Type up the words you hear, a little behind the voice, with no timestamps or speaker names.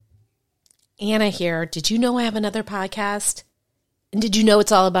Anna here. Did you know I have another podcast? And did you know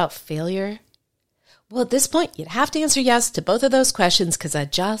it's all about failure? Well, at this point, you'd have to answer yes to both of those questions because I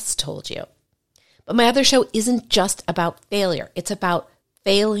just told you. But my other show isn't just about failure. It's about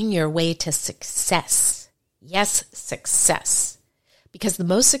failing your way to success. Yes, success. Because the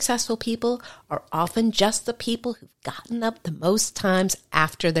most successful people are often just the people who've gotten up the most times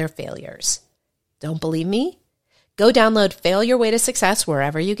after their failures. Don't believe me? Go download Fail Your Way to Success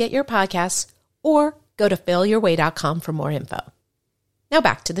wherever you get your podcasts, or go to failyourway.com for more info. Now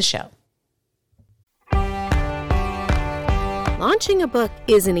back to the show. Launching a book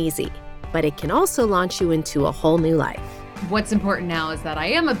isn't easy, but it can also launch you into a whole new life. What's important now is that I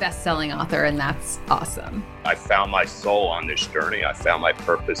am a best-selling author, and that's awesome. I found my soul on this journey. I found my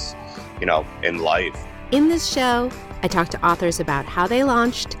purpose, in life. In this show, I talk to authors about how they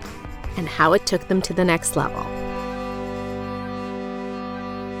launched and how it took them to the next level.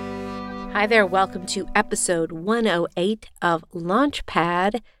 Hi there, welcome to episode 108 of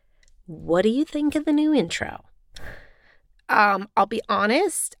Launchpad. What do you think of the new intro? I'll be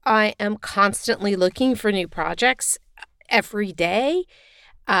honest, I am constantly looking for new projects every day.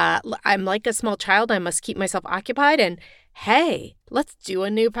 I'm like a small child. I must keep myself occupied. And hey, let's do a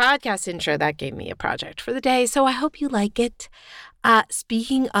new podcast intro. That gave me a project for the day. So I hope you like it.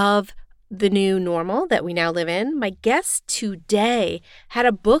 Speaking of the new normal that we now live in, my guest today had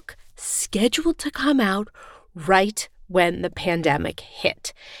a book scheduled to come out right when the pandemic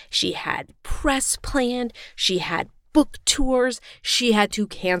hit. She had press planned. She had book tours. She had to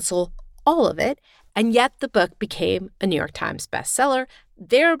cancel all of it. And yet the book became a New York Times bestseller,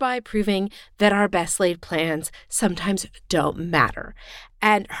 thereby proving that our best laid plans sometimes don't matter.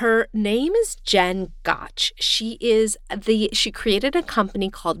 And her name is Jen Gotch. She created a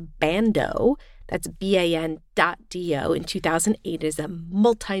company called Bando, that's BAN.do, in 2008. Is a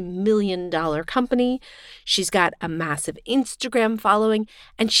multi-million-dollar company. She's got a massive Instagram following,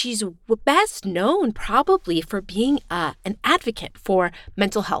 and she's best known probably for being an advocate for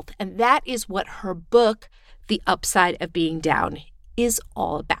mental health. And that is what her book, The Upside of Being Down, is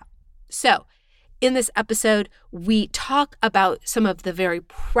all about. So in this episode, we talk about some of the very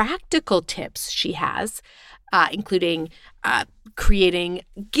practical tips she has, including creating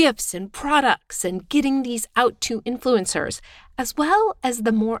gifts and products and getting these out to influencers, as well as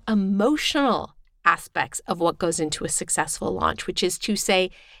the more emotional aspects of what goes into a successful launch, which is to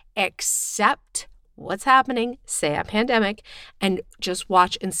say, accept what's happening, say a pandemic, and just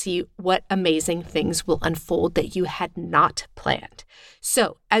watch and see what amazing things will unfold that you had not planned.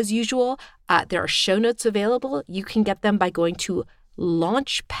 So, as usual, there are show notes available. You can get them by going to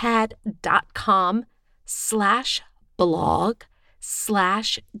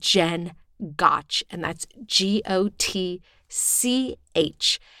launchpad.com/blog/Jen Gotch, and that's GOTCH.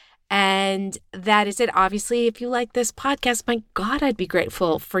 And that is it. Obviously, if you like this podcast, my God, I'd be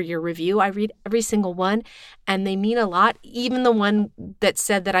grateful for your review. I read every single one, and they mean a lot. Even the one that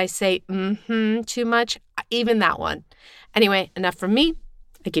said that I say too much, even that one. Anyway, enough from me.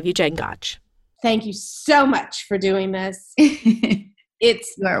 I give you Jen Gotch. Thank you so much for doing this.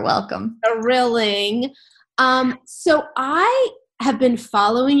 It's You are welcome. thrilling. So I have been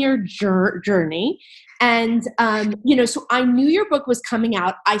following your journey. And, so I knew your book was coming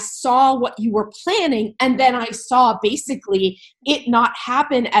out. I saw what you were planning. And then I saw basically it not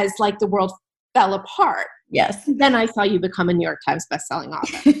happen as like the world fell apart. Yes. Then I saw you become a New York Times bestselling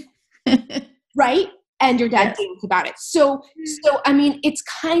author. Right? And your dad thinks about it. So, it's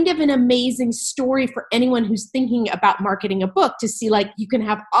kind of an amazing story for anyone who's thinking about marketing a book to see like you can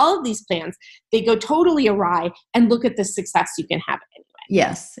have all of these plans. They go totally awry and look at the success you can have anyway.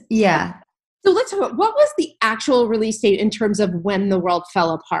 Yes. Yeah. So let's talk about what was the actual release date in terms of when the world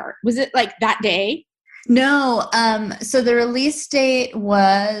fell apart? Was it like that day? No. So the release date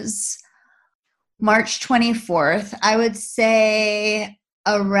was March 24th. I would say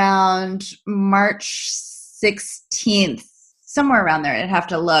around March 16th, somewhere around there, I'd have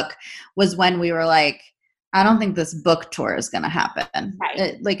to look, was when we were like, I don't think this book tour is going to happen.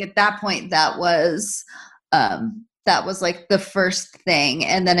 Right. At that point, that was like the first thing.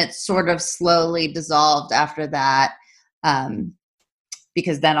 And then it sort of slowly dissolved after that.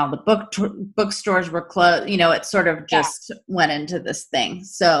 Because then all the bookstores were closed, it sort of just went into this thing.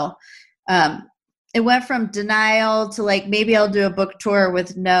 So, it went from denial to like, maybe I'll do a book tour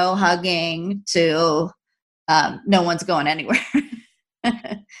with no hugging to, no one's going anywhere.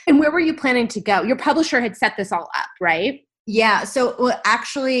 And where were you planning to go? Your publisher had set this all up, right? Yeah. So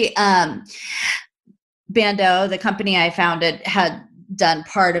actually, Bando, the company I founded, had done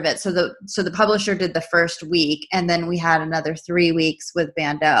part of it. So the publisher did the first week, and then we had another 3 weeks with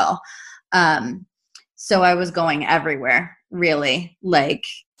Bando. So I was going everywhere, really, like,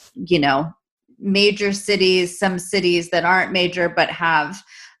 you know, major cities, some cities that aren't major but have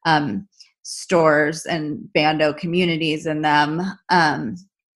stores and Bando communities in them.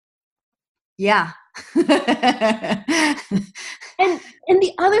 Yeah. And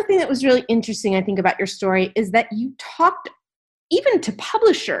the other thing that was really interesting, I think, about your story is that you talked even to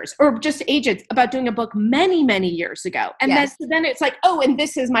publishers or just agents about doing a book many, many years ago. And Yes. then it's like, oh, and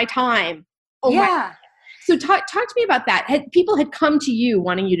this is my time. Oh, yeah. So talk to me about that. People had come to you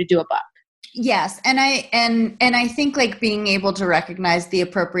wanting you to do a book. Yes. And I think like being able to recognize the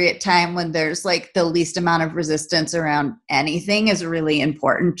appropriate time when there's like the least amount of resistance around anything is really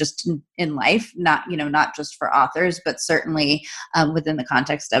important just in life, not just for authors, but certainly within the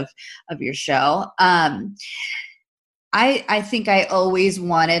context of your show. I think I always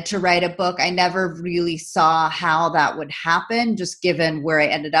wanted to write a book. I never really saw how that would happen, just given where I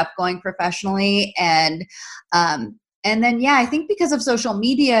ended up going professionally. And then, yeah, I think because of social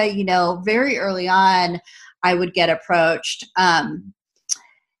media, you know, very early on, I would get approached. And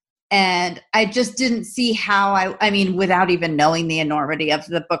I just didn't see how I mean, without even knowing the enormity of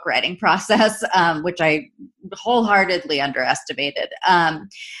the book writing process, which I wholeheartedly underestimated.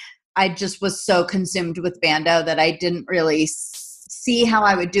 I just was so consumed with Bando that I didn't really see how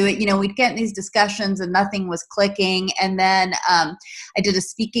I would do it. You know, we'd get in these discussions and nothing was clicking. And then I did a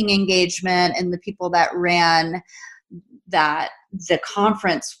speaking engagement, and the people that ran the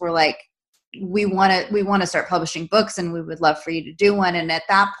conference were like, we want to start publishing books and we would love for you to do one. And at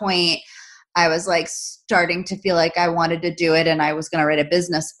that point I was like starting to feel like I wanted to do it, and I was going to write a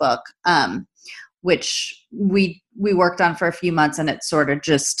business book, which we worked on for a few months, and it sort of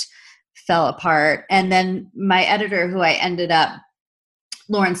just fell apart. And then my editor, who I ended up,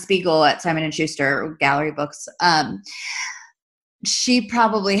 Lauren Spiegel at Simon & Schuster Gallery Books, she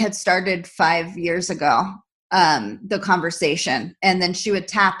probably had started 5 years ago, the conversation. And then she would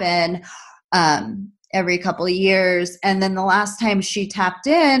tap in every couple of years. And then the last time she tapped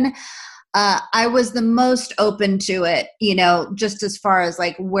in, I was the most open to it, you know, just as far as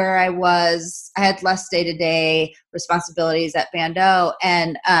like where I was. I had less day-to-day responsibilities at Bando.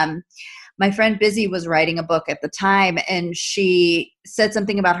 And my friend Busy was writing a book at the time, and she said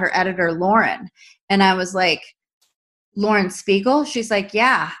something about her editor, Lauren. And I was like, Lauren Spiegel? She's like,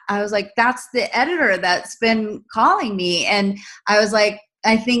 yeah. I was like, that's the editor that's been calling me. And I was like,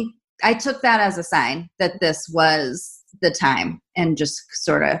 I think I took that as a sign that this was the time, and just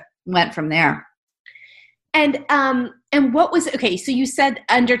sort of went from there. And what was, okay, so you said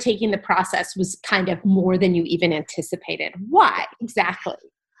undertaking the process was kind of more than you even anticipated. Why exactly?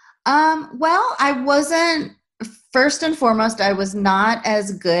 Well, I wasn't, first and foremost, I was not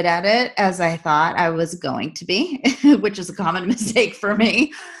as good at it as I thought I was going to be, which is a common mistake for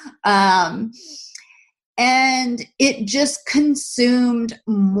me. And it just consumed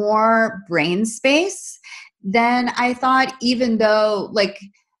more brain space than I thought, even though like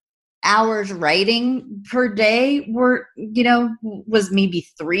hours writing per day were, you know, was maybe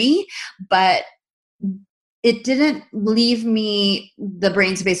 3, but it didn't leave me the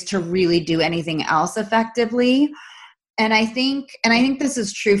brain space to really do anything else effectively. And I think this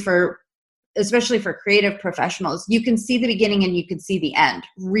is true for, especially for creative professionals. You can see the beginning and you can see the end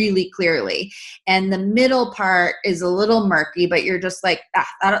really clearly. And the middle part is a little murky, but you're just like,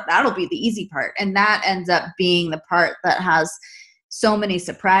 that'll be the easy part. And that ends up being the part that has so many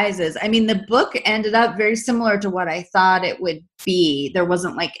surprises. I mean, the book ended up very similar to what I thought it would be. There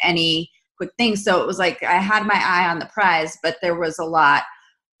wasn't like any quick things. So it was like I had my eye on the prize, but there was a lot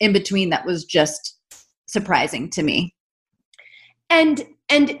in between that was just surprising to me. And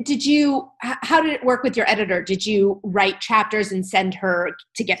did you, how did it work with your editor? Did you write chapters and send her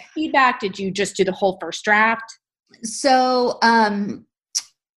to get feedback? Did you just do the whole first draft? So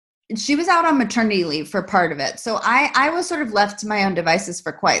she was out on maternity leave for part of it. So I was sort of left to my own devices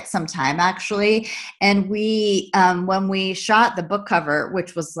for quite some time, actually. And we, when we shot the book cover,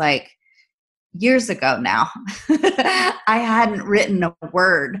 which was like years ago now, I hadn't written a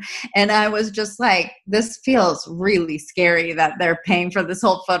word. And I was just like, this feels really scary that they're paying for this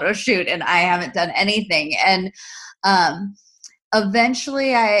whole photo shoot and I haven't done anything. And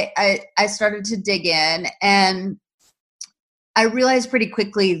eventually I started to dig in, and I realized pretty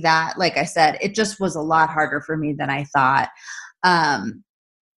quickly that, like I said, it just was a lot harder for me than I thought.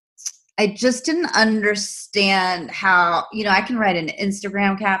 I just didn't understand how, you know, I can write an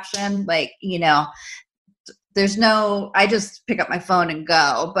Instagram caption, like, you know, there's no, I just pick up my phone and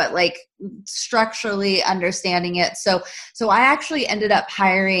go, but like structurally understanding it. So I actually ended up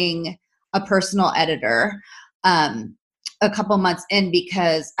hiring a personal editor, a couple months in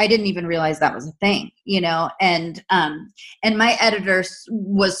because I didn't even realize that was a thing, and my editor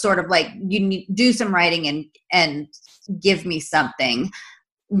was sort of like, you need do some writing and give me something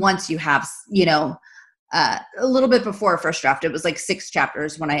once you have, a little bit before first draft. It was like 6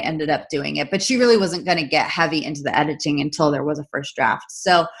 chapters when I ended up doing it, but she really wasn't going to get heavy into the editing until there was a first draft.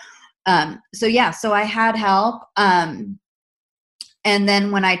 So I had help. And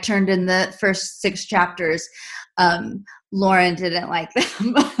then when I turned in the first 6 chapters, Lauren didn't like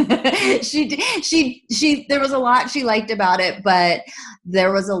them. There was a lot she liked about it, but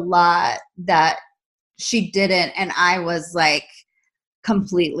there was a lot that she didn't. And I was like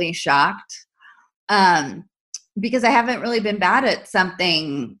completely shocked. Because I haven't really been bad at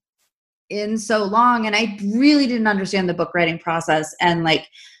something in so long. And I really didn't understand the book writing process and like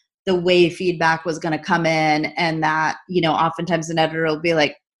the way feedback was going to come in, and that, oftentimes an editor will be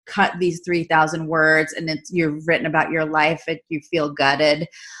like, cut these 3,000 words and you've written about your life and you feel gutted.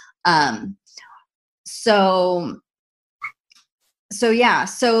 So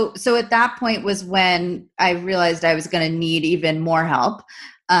at that point was when I realized I was going to need even more help.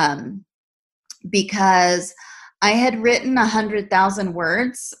 Because I had written 100,000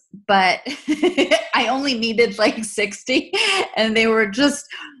 words, but I only needed like 60, and they were just,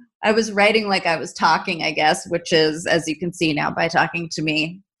 I was writing like I was talking, I guess, which is, as you can see now by talking to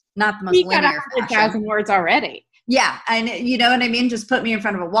me, not the most you linear. got 100,000 words already. Yeah, and you know what I mean? Just put me in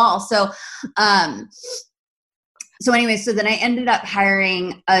front of a wall. So anyway, so then I ended up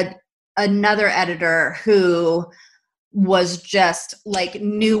hiring another editor who was just like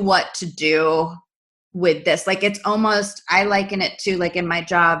knew what to do with this. Like, it's almost, I liken it to like in my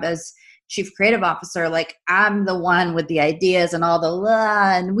job as chief creative officer, like I'm the one with the ideas and all the,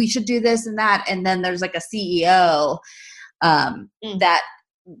 and we should do this and that. And then there's like a CEO that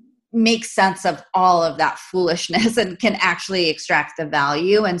makes sense of all of that foolishness and can actually extract the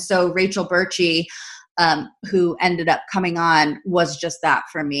value. And so Rachel Birchie, who ended up coming on, was just that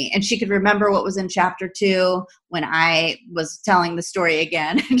for me. And she could remember what was in chapter 2 when I was telling the story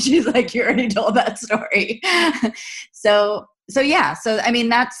again. And she's like, you already told that story. So I mean,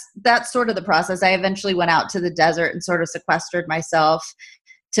 that's sort of the process. I eventually went out to the desert and sort of sequestered myself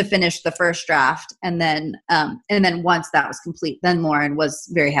to finish the first draft. And then once that was complete, then Lauren was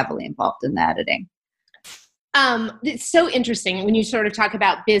very heavily involved in the editing. It's so interesting when you sort of talk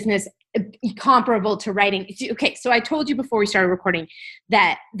about business comparable to writing. Okay, so I told you before we started recording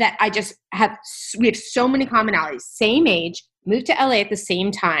that we have so many commonalities. Same age, moved to LA at the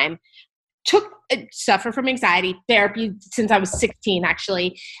same time, suffer from anxiety therapy since I was 16,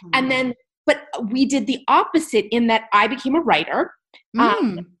 actually, and then but we did the opposite in that I became a writer.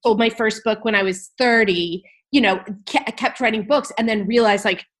 Sold my first book when I was 30. Kept writing books, and then realized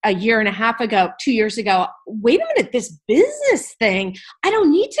like a year and a half ago, 2 years ago, wait a minute, this business thing, I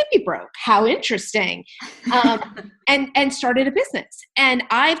don't need to be broke. How interesting. And started a business. And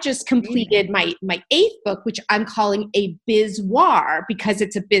I've just completed my 8th book, which I'm calling a bizwar because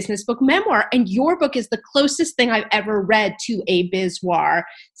it's a business book memoir. And your book is the closest thing I've ever read to a bizwar,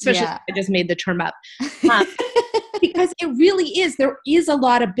 especially if I just made the term up. Because it really is. There is a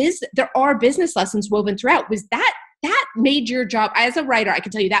lot of business. There are business lessons woven throughout. Was that made your job, as a writer, I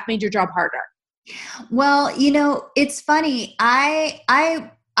can tell you that made your job harder? Well, it's funny. I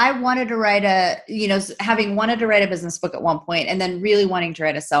wanted to write having wanted to write a business book at one point, and then really wanting to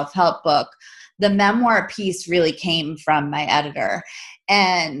write a self-help book. The memoir piece really came from my editor.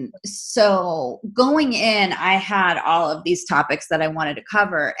 And so going in, I had all of these topics that I wanted to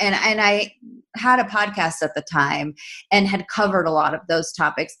cover. And I had a podcast at the time and had covered a lot of those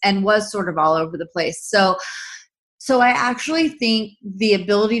topics and was sort of all over the place. So I actually think the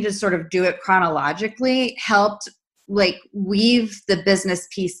ability to sort of do it chronologically helped like weave the business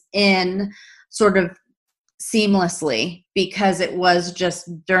piece in sort of seamlessly, because it was just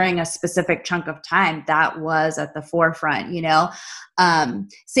during a specific chunk of time that was at the forefront,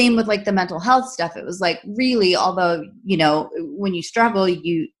 same with like the mental health stuff. It was like really, although, when you struggle,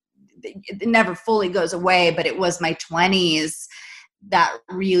 it never fully goes away, but it was my 20s that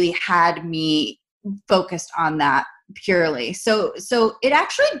really had me focused on that purely. So it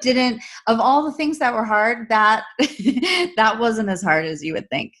actually didn't, of all the things that were hard, that wasn't as hard as you would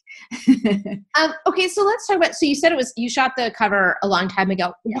think. Okay, so let's talk about, so you said you shot the cover a long time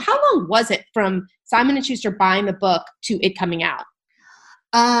ago. Yeah. How long was it from Simon & Schuster buying the book to it coming out?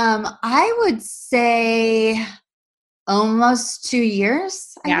 I would say almost 2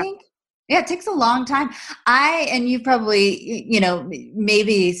 years, I think. Yeah, it takes a long time. And you probably,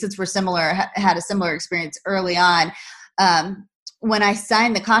 maybe since we're similar, had a similar experience early on. when I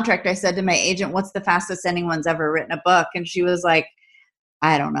signed the contract, I said to my agent, what's the fastest anyone's ever written a book? And she was like,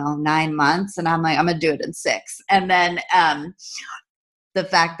 I don't know, 9 months. And I'm like, I'm going to do it in 6. And then the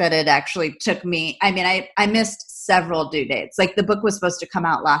fact that it actually took me, I mean, I missed several due dates. Like the book was supposed to come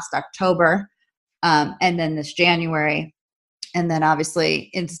out last October and then this January. And then obviously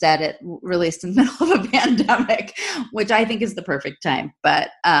instead it released in the middle of a pandemic, which I think is the perfect time. But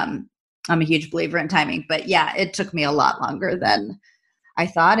I'm a huge believer in timing. But yeah, it took me a lot longer than I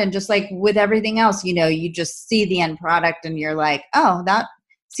thought. And just like with everything else, you know, you just see the end product and you're like, oh, that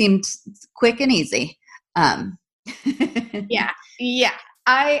seemed quick and easy. Yeah.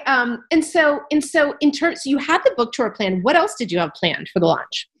 And so in terms, you had the book tour plan. What else did you have planned for the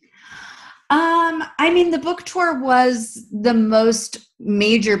launch? I mean, the book tour was the most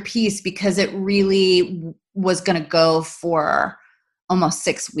major piece because it really was going to go for almost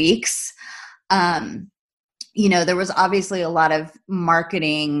 6 weeks. You know, there was obviously a lot of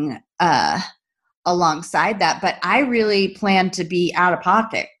marketing alongside that, but I really planned to be out of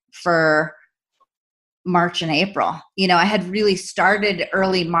pocket for March and April. You know, I had really started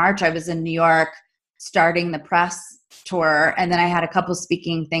early March. I was in New York starting the press tour, and then I had a couple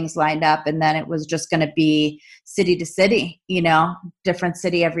speaking things lined up, and then it was just going to be city to city, you know, different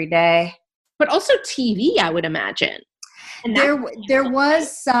city every day. But also TV, I would imagine. And there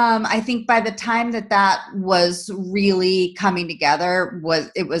was some, I think by the time that was really coming together,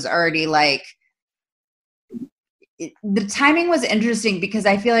 it was already like, the timing was interesting because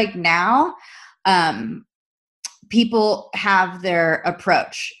I feel like now people have their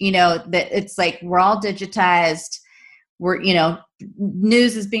approach, you know, that it's like we're all digitized. We're, you know,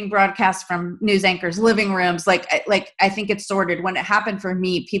 news is being broadcast from news anchors' living rooms. Like I think it's sorted. When it happened for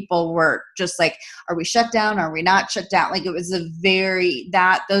me, people were just like, are we shut down? Are we not shut down? Like it was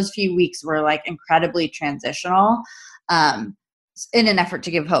those few weeks were like incredibly transitional in an effort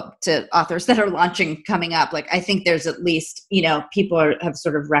to give hope to authors that are launching coming up. Like, I think there's at least, you know, people have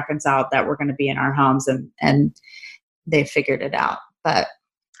sort of reconciled that we're going to be in our homes and they figured it out. But,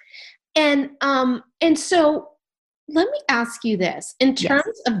 and so, let me ask you this. In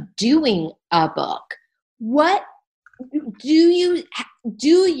terms of doing a book, what did you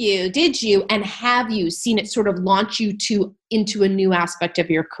and have you seen it sort of launch you into a new aspect of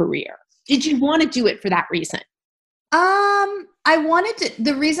your career? Did you want to do it for that reason?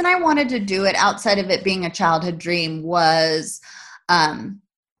 The reason I wanted to do it outside of it being a childhood dream was,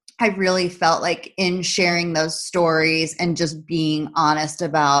 I really felt like in sharing those stories and just being honest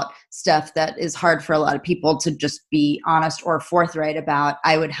about stuff that is hard for a lot of people to just be honest or forthright about,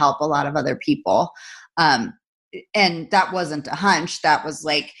 I would help a lot of other people. And that wasn't a hunch. That was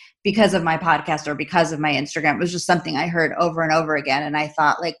like because of my podcast or because of my Instagram. It was just something I heard over and over again. And I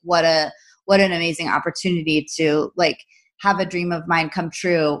thought, like, what an amazing opportunity to like have a dream of mine come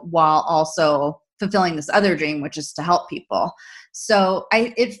true while also fulfilling this other dream, which is to help people. So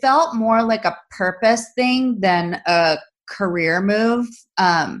it felt more like a purpose thing than a career move.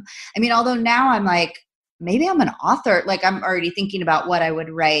 I mean, although now I'm like, maybe I'm an author. Like I'm already thinking about what I would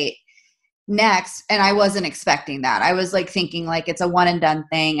write next. And I wasn't expecting that. I was like thinking like it's a one and done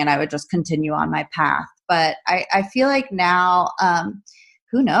thing and I would just continue on my path. But I feel like now,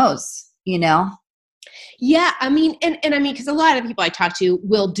 who knows, you know? Yeah. I mean, and I mean, because a lot of people I talk to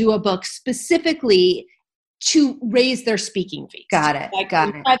will do a book specifically to raise their speaking fees. Got it. Like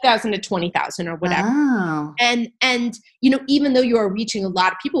Got it. 5,000 to 20,000 or whatever. Oh. And, you know, even though you are reaching a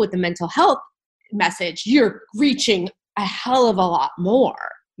lot of people with the mental health message, you're reaching a hell of a lot more.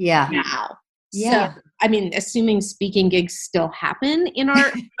 Yeah. Now. Yeah. So, I mean, assuming speaking gigs still happen in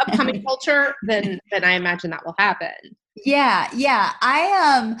our upcoming culture, then I imagine that will happen. Yeah. Yeah.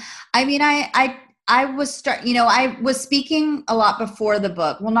 I was speaking a lot before the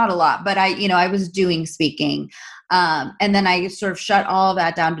book. Well, not a lot, but I was doing speaking. And then I sort of shut all of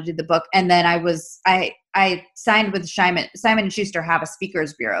that down to do the book. And then I signed with Simon & Schuster, have a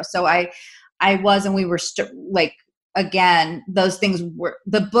speakers bureau. So we were again, those things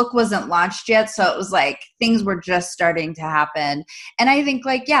the book wasn't launched yet. So it was like, things were just starting to happen. And I think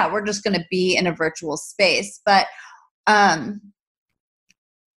like, yeah, we're just going to be in a virtual space, but,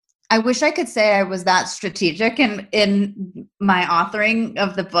 I wish I could say I was that strategic in my authoring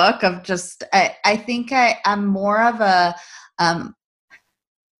of the book of just, I think I'm more of a,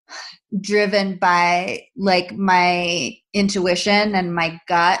 driven by like my intuition and my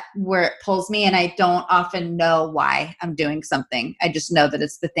gut where it pulls me. And I don't often know why I'm doing something. I just know that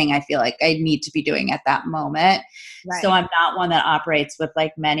it's the thing I feel like I need to be doing at that moment. Right. So I'm not one that operates with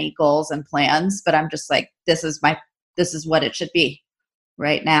like many goals and plans, but I'm just like, this is what it should be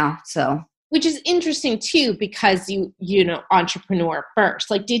right now. So Which is interesting too, because you know, entrepreneur first.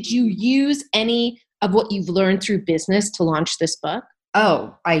 Like, did you use any of what you've learned through business to launch this book?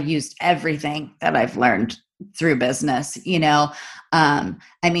 Oh, I used everything that I've learned through business, you know. I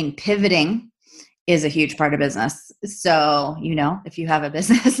mean, pivoting is a huge part of business. So, you know, if you have a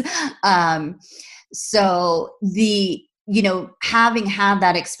business, so the, you know, having had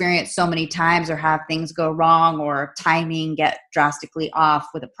that experience so many times, or have things go wrong or timing get drastically off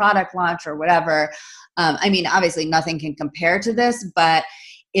with a product launch or whatever. I mean, obviously nothing can compare to this, but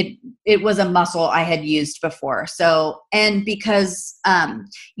it was a muscle I had used before. So, and because,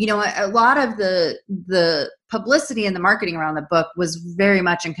 you know, a lot of the publicity and the marketing around the book was very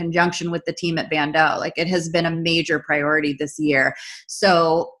much in conjunction with the team at Bando. Like, it has been a major priority this year.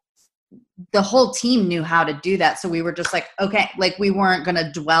 So the whole team knew how to do that. So we were just like, okay, like, we weren't going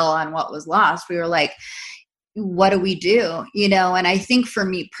to dwell on what was lost. We were like, what do we do? You know, and I think for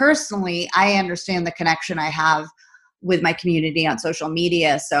me personally, I understand the connection I have with my community on social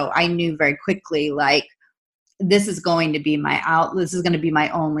media. So I knew very quickly, like, this is going to be my outlet. This is going to be my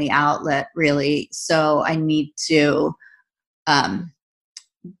only outlet, really. So I need to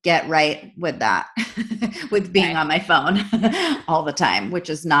get right with that, with being on my phone all the time, which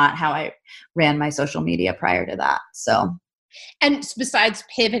is not how I ran my social media prior to that. So, and besides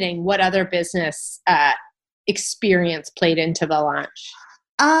pivoting, what other business experience played into the launch?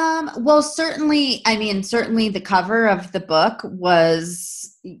 Well, certainly the cover of the book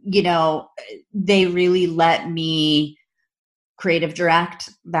was, you know, they really let me creative direct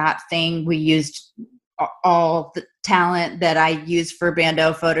that thing. We used all the talent that I use for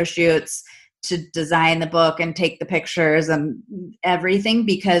Bando photo shoots to design the book and take the pictures and everything,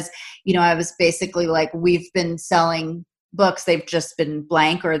 because, you know, I was basically like, we've been selling books, they've just been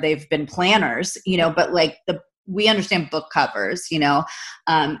blank or they've been planners, you know, but like we understand book covers, you know?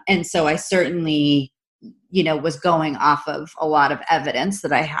 And so I certainly, you know, was going off of a lot of evidence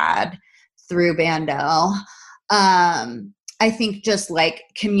that I had through Bando. I think just like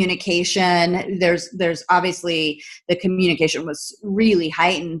communication, there's obviously the communication was really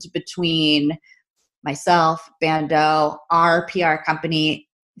heightened between myself, Bando, our PR company,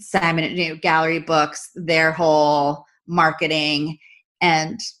 Simon, you know, Gallery Books, their whole marketing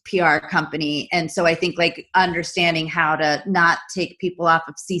and PR company. And so I think like understanding how to not take people off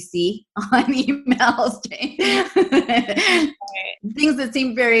of CC on emails, things that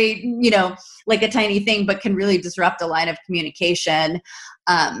seem very, you know, like a tiny thing, but can really disrupt a line of communication.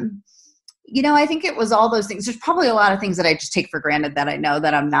 You know, I think it was all those things. There's probably a lot of things that I just take for granted that I know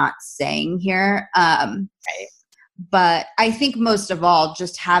that I'm not saying here. Right. But I think most of all,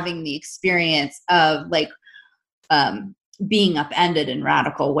 just having the experience of like, being upended in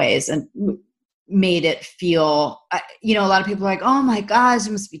radical ways and made it feel, you know, a lot of people are like, oh my gosh,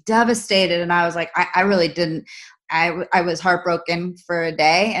 you must be devastated. And I was like, I really didn't. I was heartbroken for a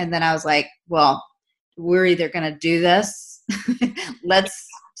day. And then I was like, well, we're either going to do this. Let's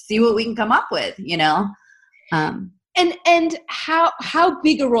see what we can come up with, you know? And how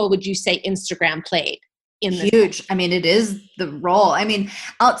big a role would you say Instagram played in this? Huge. I mean, it is the role. I mean,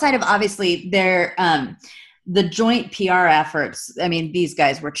 outside of obviously the joint PR efforts, I mean, these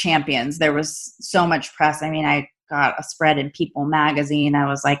guys were champions. There was so much press. I mean, I got a spread in People magazine. I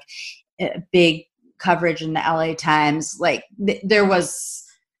was like big coverage in the LA Times. Like there's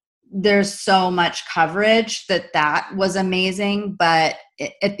so much coverage that was amazing. But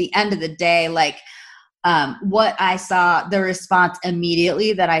at the end of the day, like what I saw, the response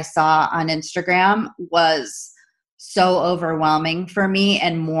immediately that I saw on Instagram was so overwhelming for me,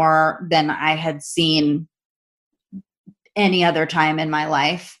 and more than I had seen any other time in my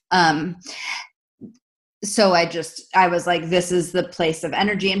life. So I was like, this is the place of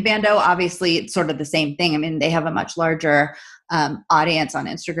energy. And Bando, obviously, it's sort of the same thing. I mean, they have a much larger audience on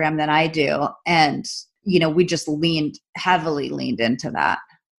Instagram than I do. And, you know, we just heavily leaned into that.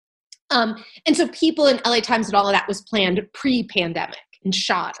 And so People in LA Times and all of that was planned pre-pandemic and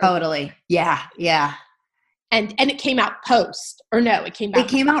shot. Totally. Yeah. Yeah. And it came out post, or no, it came out. It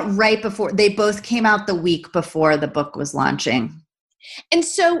came out right before. They both came out the week before the book was launching. And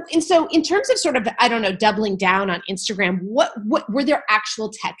so in terms of sort of, I don't know, doubling down on Instagram, what were there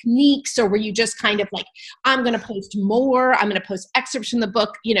actual techniques, or were you just kind of like, I'm going to post more, I'm going to post excerpts from the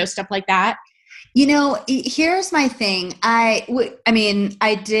book, you know, stuff like that? You know, here's my thing. I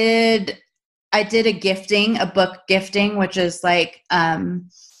did a book gifting, which is like,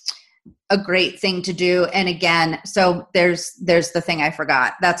 a great thing to do. And again, so there's the thing I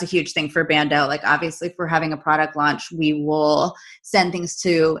forgot. That's a huge thing for Bando. Like, obviously, if we're having a product launch, we will send things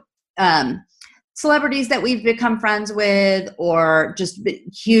to celebrities that we've become friends with, or just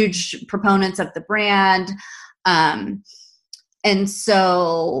huge proponents of the brand. And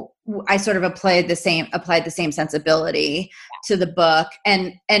so I sort of applied the same sensibility to the book.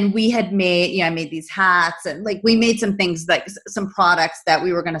 And we had made, I made these hats, and like we made some things, like some products that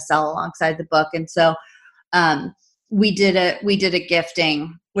we were going to sell alongside the book. And so we did a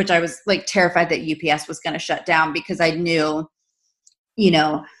gifting, which I was like terrified that UPS was going to shut down, because I knew,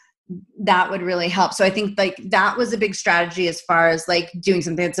 that would really help. So I think like that was a big strategy as far as like doing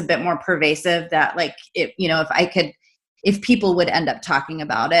something that's a bit more pervasive, that like, if people would end up talking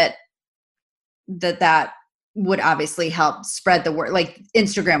about it, that would obviously help spread the word. Like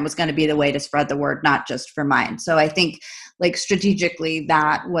Instagram was going to be the way to spread the word, not just for mine. So I think like strategically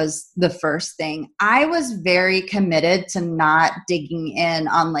that was the first thing. I was very committed to not digging in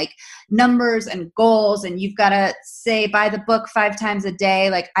on like numbers and goals, and you've got to say buy the book 5 times a day.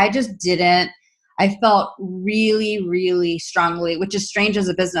 Like I just didn't. I felt really, really strongly, which is strange as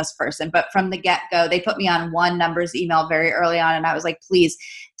a business person, but from the get-go, they put me on one numbers email very early on. And I was like, please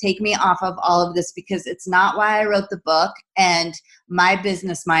take me off of all of this, because it's not why I wrote the book. And my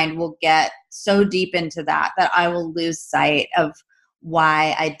business mind will get so deep into that I will lose sight of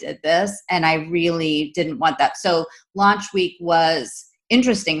why I did this. And I really didn't want that. So launch week was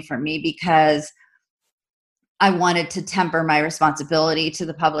interesting for me, because I wanted to temper my responsibility to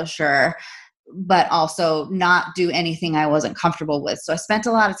the publisher, but also not do anything I wasn't comfortable with. So I spent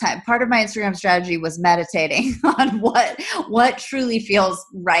a lot of time. Part of my Instagram strategy was meditating on what truly feels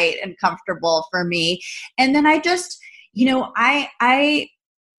right and comfortable for me. And then I just, I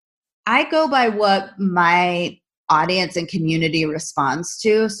go by what my audience and community responds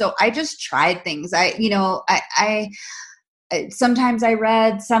to. So I just tried things. Sometimes I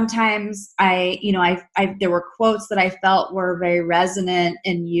read, sometimes I there were quotes that I felt were very resonant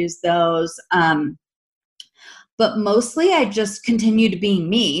and used those. But mostly I just continued being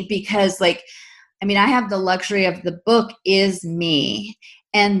me, because I have the luxury of the book is me,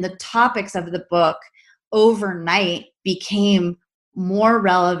 and the topics of the book overnight became more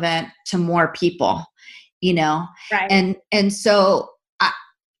relevant to more people, Right. And so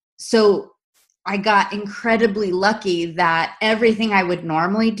I got incredibly lucky that everything I would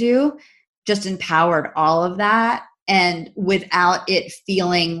normally do just empowered all of that, and without it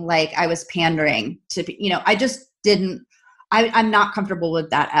feeling like I was pandering to, I just didn't, I'm not comfortable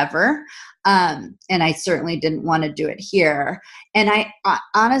with that ever. And I certainly didn't want to do it here. And I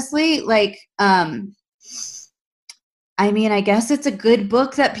honestly, I guess it's a good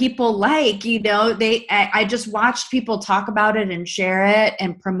book that people like, I just watched people talk about it and share it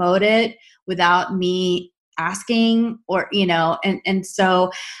and promote it without me asking, or, and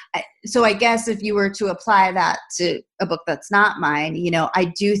so I guess if you were to apply that to a book that's not mine, I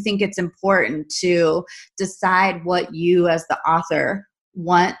do think it's important to decide what you as the author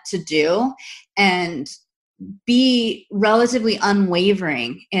want to do and be relatively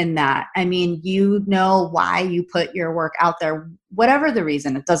unwavering in that. I mean, why you put your work out there, whatever the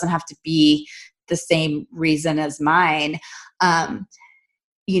reason. It doesn't have to be the same reason as mine. And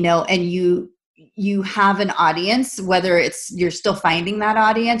you have an audience, whether it's you're still finding that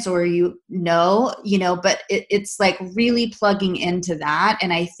audience or but it's like really plugging into that.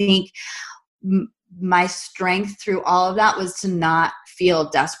 And I think my strength through all of that was to not feel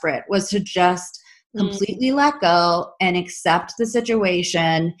desperate, was to just completely let go and accept the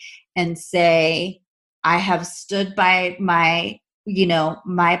situation and say, I have stood by my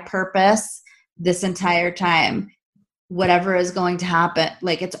purpose this entire time. Whatever is going to happen,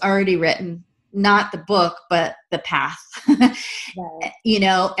 like it's already written, not the book, but the path, right.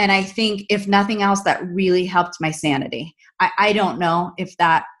 And I think if nothing else, that really helped my sanity. I don't know if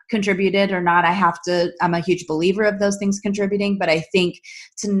that contributed or not. I'm a huge believer of those things contributing, but I think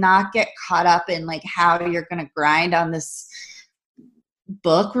to not get caught up in like how you're going to grind on this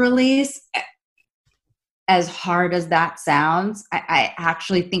book release, as hard as that sounds, I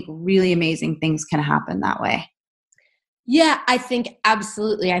actually think really amazing things can happen that way. Yeah, I think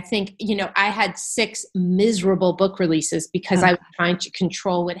absolutely. I think, I had 6 miserable book releases because I was trying to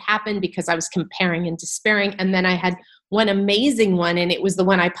control what happened, because I was comparing and despairing. And then I had one amazing one, and it was the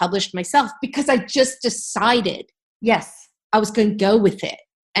one I published myself, because I just decided I was going to go with it.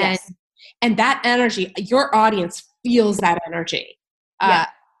 And that energy, your audience feels that energy.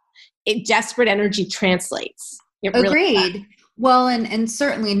 Desperate energy translates. Agreed. Really, well, and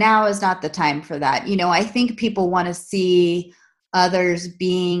certainly now is not the time for that. I think people want to see others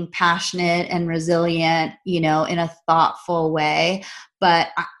being passionate and resilient, in a thoughtful way. But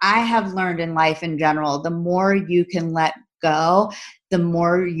I have learned in life in general, the more you can let go, the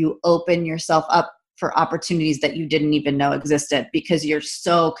more you open yourself up for opportunities that you didn't even know existed, because you're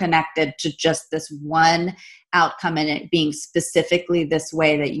so connected to just this one outcome and it being specifically this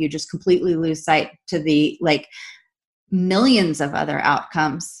way that you just completely lose sight to the like millions of other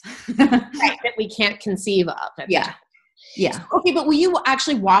outcomes right, that we can't conceive of. Yeah. Okay, but will you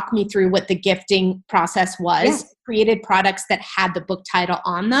actually walk me through what the gifting process was? Yes. Created products that had the book title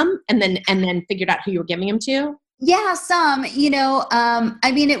on them, and then figured out who you were giving them to? Yeah, some,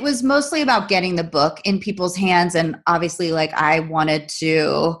 I mean, it was mostly about getting the book in people's hands. And obviously, like, I wanted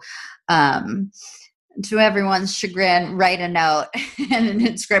to everyone's chagrin, write a note and an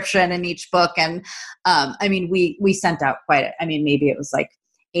inscription in each book. And I mean, we sent out maybe it was like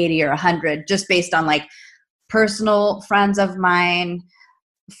 80 or 100, just based on like personal friends of mine,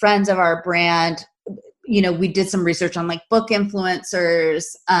 friends of our brand. We did some research on like book influencers.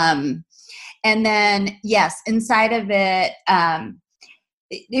 And then, yes, inside of it,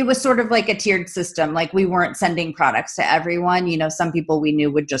 it was sort of like a tiered system. Like, we weren't sending products to everyone. Some people we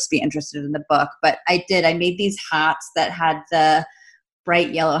knew would just be interested in the book. But I made these hats that had the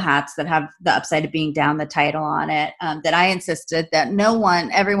bright yellow hats that have the upside of being down the title on it, that I insisted that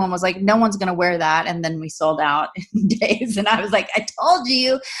everyone was like, no one's going to wear that. And then we sold out in days. And I was like, I told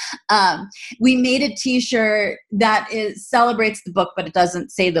you. We made a t-shirt that celebrates the book, but it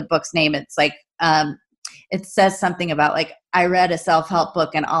doesn't say the book's name. It's like, it says something about like, I read a self-help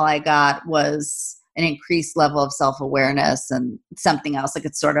book and all I got was an increased level of self-awareness and something else. Like,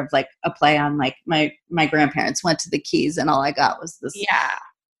 it's sort of like a play on like my grandparents went to the Keys and all I got was this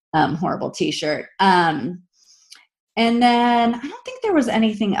horrible t-shirt. And then I don't think there was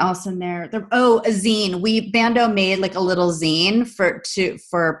anything else in there. A zine. Bando made like a little zine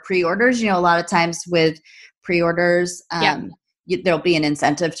for pre-orders. A lot of times with pre-orders, there'll be an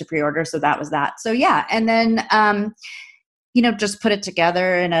incentive to pre-order. So that was that. So yeah. And then, just put it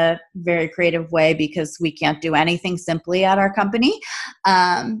together in a very creative way, because we can't do anything simply at our company.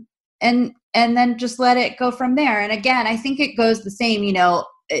 And then just let it go from there. And again, I think it goes the same,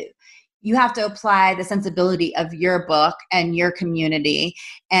 you have to apply the sensibility of your book and your community.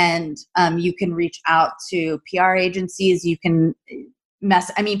 And you can reach out to PR agencies. You can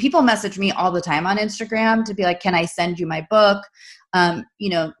people message me all the time on Instagram to be like, can I send you my book?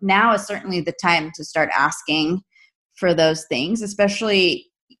 Now is certainly the time to start asking for those things, especially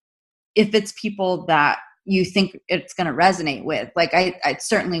if it's people that you think it's going to resonate with. Like, I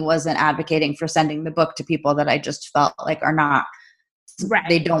certainly wasn't advocating for sending the book to people that I just felt like are not,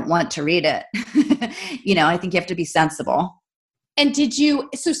 they don't want to read it. I think you have to be sensible. And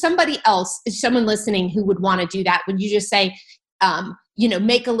someone listening who would want to do that, would you just say,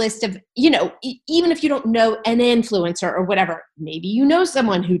 make a list of, even if you don't know an influencer or whatever, maybe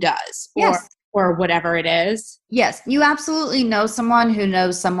someone who does, yes, or whatever it is. Yes, you absolutely know someone who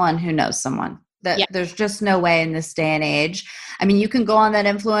knows someone who knows someone. There's just no way in this day and age. I mean, you can go on that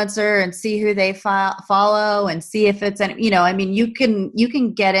influencer and see who they follow and see if it's you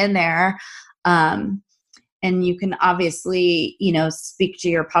can get in there, and you can obviously speak to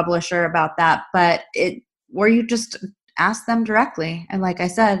your publisher about that. But where you just ask them directly, and like I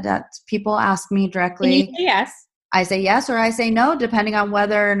said, that people ask me directly. Yes. I say yes or I say no, depending on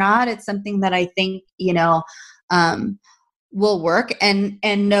whether or not it's something that I think, will work, and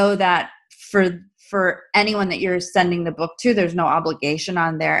know that for anyone that you're sending the book to, there's no obligation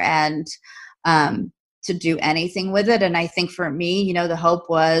on their end to do anything with it. And I think for me, the hope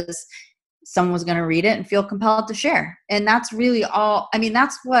was someone was going to read it and feel compelled to share. And that's really all. I mean,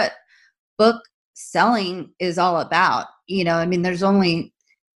 that's what book selling is all about. There's only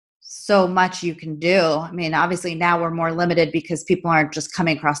so much you can do. I mean, obviously now we're more limited because people aren't just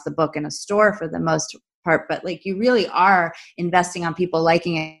coming across the book in a store for the most part, but like, you really are investing on people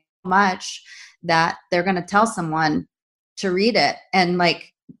liking it so much that they're going to tell someone to read it. And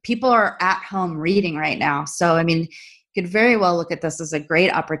like, people are at home reading right now. So, you could very well look at this as a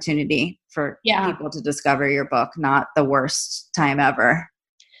great opportunity for people to discover your book, not the worst time ever.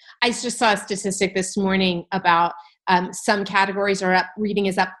 I just saw a statistic this morning about some categories are up, reading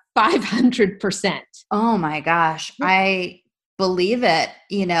is up 500%. Oh my gosh. I believe it.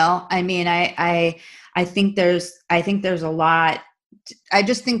 I think there's a lot. I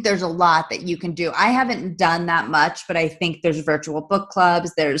just think there's a lot that you can do. I haven't done that much, but I think there's virtual book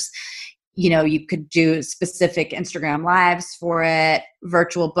clubs. There's, you could do specific Instagram lives for it,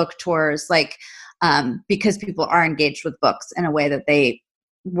 virtual book tours, because people are engaged with books in a way that they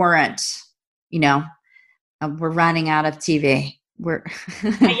weren't, we're running out of TV.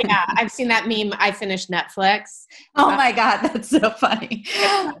 Yeah, I've seen that meme. I finished Netflix. Oh my God, that's so funny.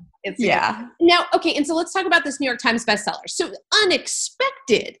 Yeah. Now, okay, and so let's talk about this New York Times bestseller. So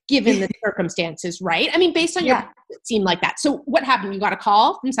unexpected given the circumstances, right? I mean, based on your, it seemed like that. So what happened? You got a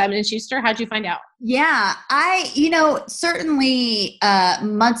call from Simon & Schuster? How'd you find out? Yeah, certainly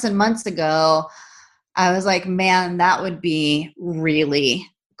months and months ago, I was like, man, that would be really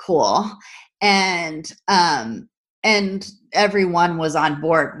cool. And everyone was on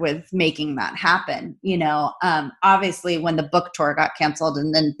board with making that happen. Obviously when the book tour got canceled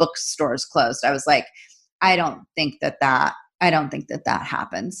and then bookstores closed, I was like, I don't think that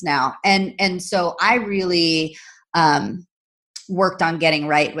happens now. And so I really, worked on getting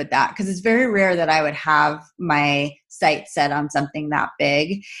right with that, because it's very rare that I would have my sights set on something that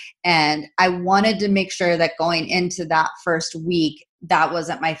big. And I wanted to make sure that going into that first week, that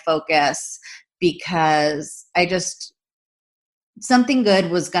wasn't my focus, because something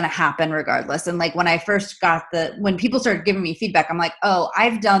good was going to happen regardless. And like when I first when people started giving me feedback, I'm like, oh,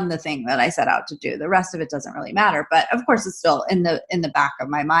 I've done the thing that I set out to do. The rest of it doesn't really matter. But of course it's still in the back of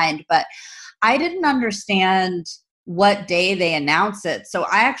my mind. But I didn't understand what day they announced it. So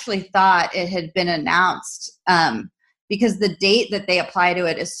I actually thought it had been announced because the date that they apply to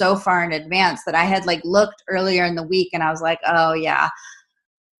it is so far in advance that I had like looked earlier in the week and I was like, oh yeah,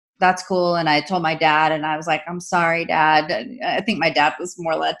 that's cool. And I told my dad and I was like, I'm sorry, Dad. I think my dad was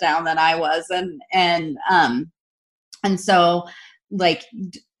more let down than I was. And so like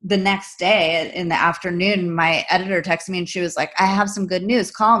the next day in the afternoon, my editor texted me and she was like, I have some good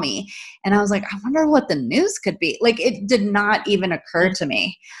news, call me. And I was like, I wonder what the news could be. Like, it did not even occur to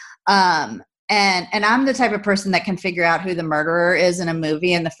me. And I'm the type of person that can figure out who the murderer is in a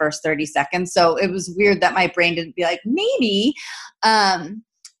movie in the first 30 seconds. So it was weird that my brain didn't be like, maybe.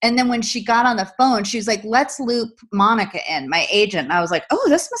 And then when she got on the phone, she was like, let's loop Monica in, my agent. And I was like, oh,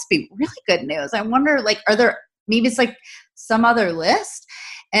 this must be really good news. I wonder, like, maybe it's like some other list.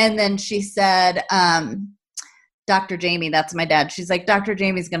 And then she said, Dr. Jamie, that's my dad. She's like, Dr.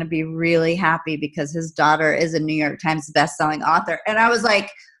 Jamie's going to be really happy because his daughter is a New York Times bestselling author. And I was like,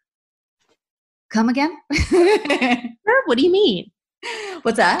 come again? What do you mean?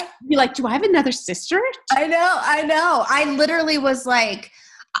 What's that? You're like, do I have another sister? I know. I literally was like,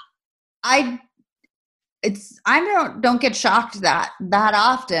 I don't get shocked that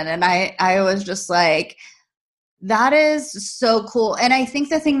often. And I was just like, that is so cool. And I think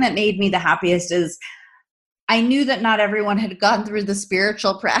the thing that made me the happiest is I knew that not everyone had gone through the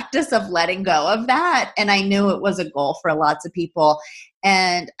spiritual practice of letting go of that. And I knew it was a goal for lots of people.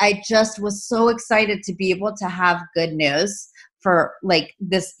 And I just was so excited to be able to have good news for like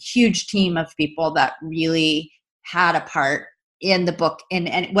this huge team of people that really had a part in the book,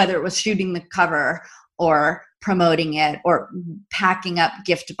 and whether it was shooting the cover or promoting it or packing up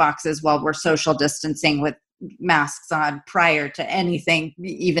gift boxes while we're social distancing with masks on prior to anything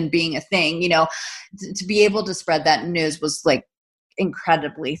even being a thing, to be able to spread that news was like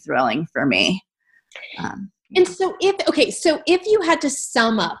incredibly thrilling for me. And so if you had to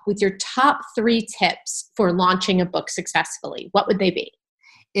sum up with your top 3 tips for launching a book successfully, what would they be?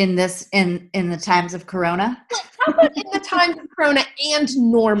 In the times of Corona? How about in the times of Corona and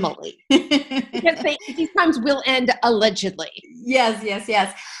normally? Because these times will end allegedly. Yes.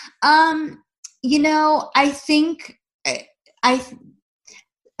 I think I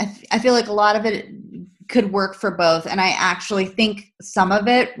feel like a lot of it could work for both. And I actually think some of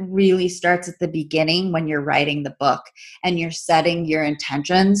it really starts at the beginning when you're writing the book and you're setting your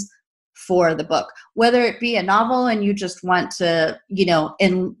intentions for the book, whether it be a novel and you just want to,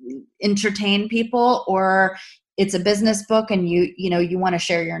 entertain people, or it's a business book and you want to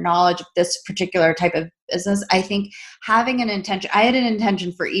share your knowledge of this particular type of business. I think having an intention, I had an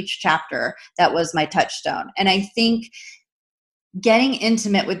intention for each chapter that was my touchstone. And I think getting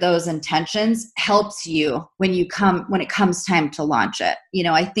intimate with those intentions helps you when it comes time to launch it.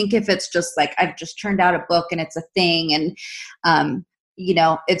 I think if it's just like, I've just turned out a book and it's a thing and,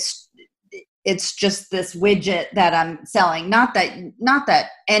 it's just this widget that I'm selling. Not that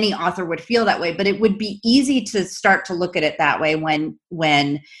any author would feel that way, but it would be easy to start to look at it that way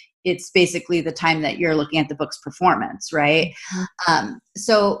when it's basically the time that you're looking at the book's performance, right? Mm-hmm.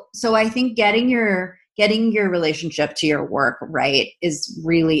 So I think getting your relationship to your work right is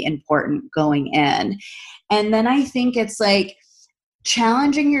really important going in. And then I think it's like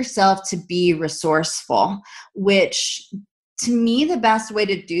challenging yourself to be resourceful, which to me, the best way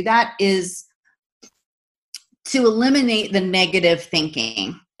to do that is to eliminate the negative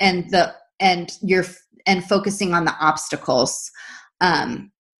thinking and focusing on the obstacles,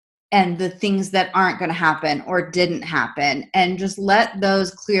 and the things that aren't going to happen or didn't happen, and just let those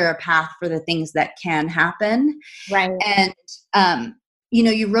clear a path for the things that can happen. Right.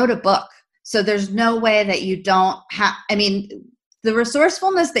 you wrote a book. So there's no way that you don't have, I mean, the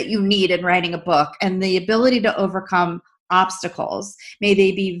resourcefulness that you need in writing a book and the ability to overcome obstacles, may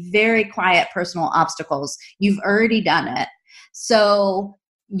they be very quiet personal obstacles, you've already done it. So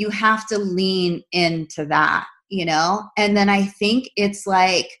you have to lean into that, And then I think it's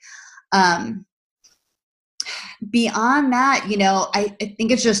like, beyond that, I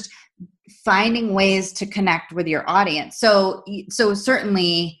think it's just finding ways to connect with your audience. So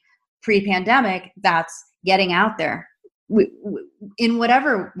certainly pre-pandemic, that's getting out there in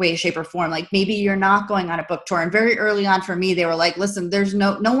whatever way, shape, or form. Like maybe you're not going on a book tour. And very early on for me, they were like, listen, there's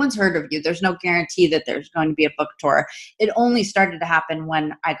no one's heard of you. There's no guarantee that there's going to be a book tour. It only started to happen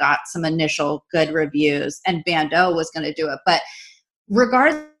when I got some initial good reviews and Bando was going to do it. But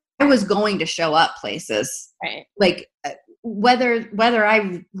regardless, I was going to show up places. Right. Like whether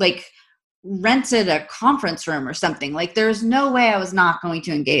I like rented a conference room or something, like there's no way I was not going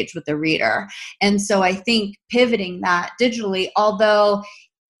to engage with the reader. And so I think pivoting that digitally, although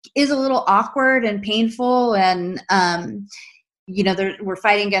is a little awkward and painful and, we're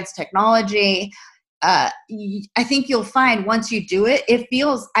fighting against technology. I think you'll find once you do it,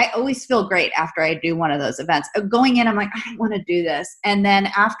 I always feel great after I do one of those events. Going in, I'm like, I don't want to do this. And then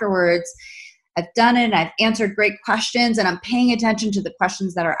afterwards, I've done it and I've answered great questions and I'm paying attention to the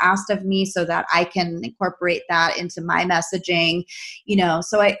questions that are asked of me so that I can incorporate that into my messaging,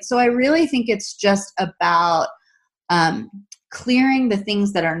 so I really think it's just about clearing the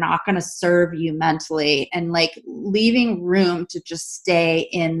things that are not going to serve you mentally and like leaving room to just stay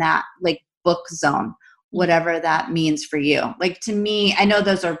in that like book zone, whatever that means for you. Like to me, I know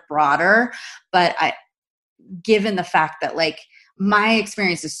those are broader, but given the fact that like my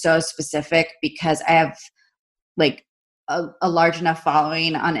experience is so specific because I have like a large enough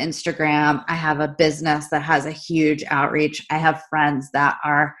following on Instagram. I have a business that has a huge outreach. I have friends that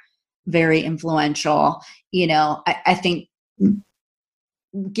are very influential. I think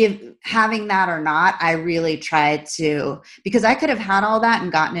having that or not, I really tried to, because I could have had all that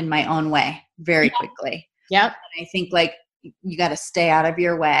and gotten in my own way very quickly. Yep. And I think like you got to stay out of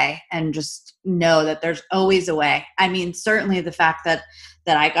your way and just know that there's always a way. I mean, certainly the fact that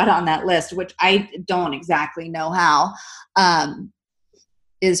I got on that list, which I don't exactly know how,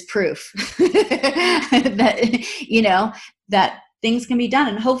 is proof that, that things can be done.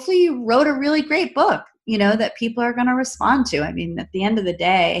 And hopefully you wrote a really great book, that people are going to respond to. I mean, at the end of the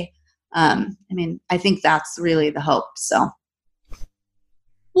day, I think that's really the hope. So.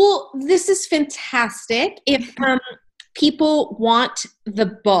 Well, this is fantastic. If people want the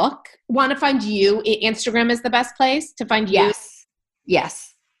book, want to find you, Instagram is the best place to find you.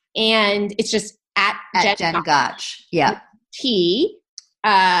 Yes. And it's just at Jen Gotch. Yeah. T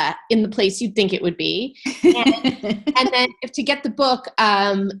in the place you'd think it would be. And then if to get the book,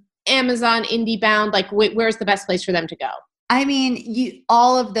 Amazon, IndieBound, like where's the best place for them to go? I mean,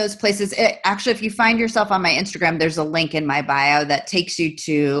 all of those places. Actually, if you find yourself on my Instagram, there's a link in my bio that takes you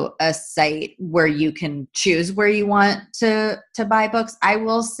to a site where you can choose where you want to buy books. I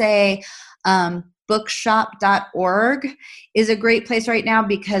will say bookshop.org is a great place right now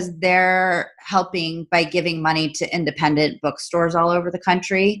because they're helping by giving money to independent bookstores all over the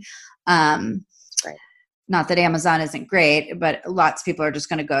country. Right. Not that Amazon isn't great, but lots of people are just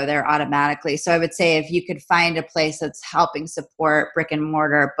going to go there automatically. So I would say if you could find a place that's helping support brick and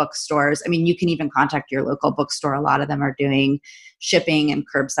mortar bookstores, I mean, you can even contact your local bookstore. A lot of them are doing shipping and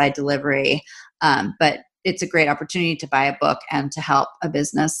curbside delivery. But it's a great opportunity to buy a book and to help a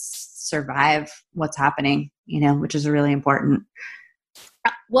business survive what's happening, which is really important.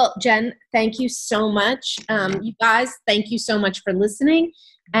 Well, Jen, thank you so much. You guys, thank you so much for listening.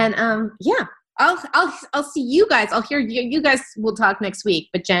 And I'll see you guys. I'll hear you. You guys will talk next week.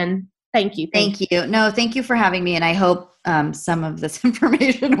 But Jen, thank you. Thank you. No, thank you for having me. And I hope some of this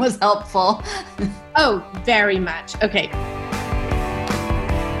information was helpful. Oh, very much. Okay.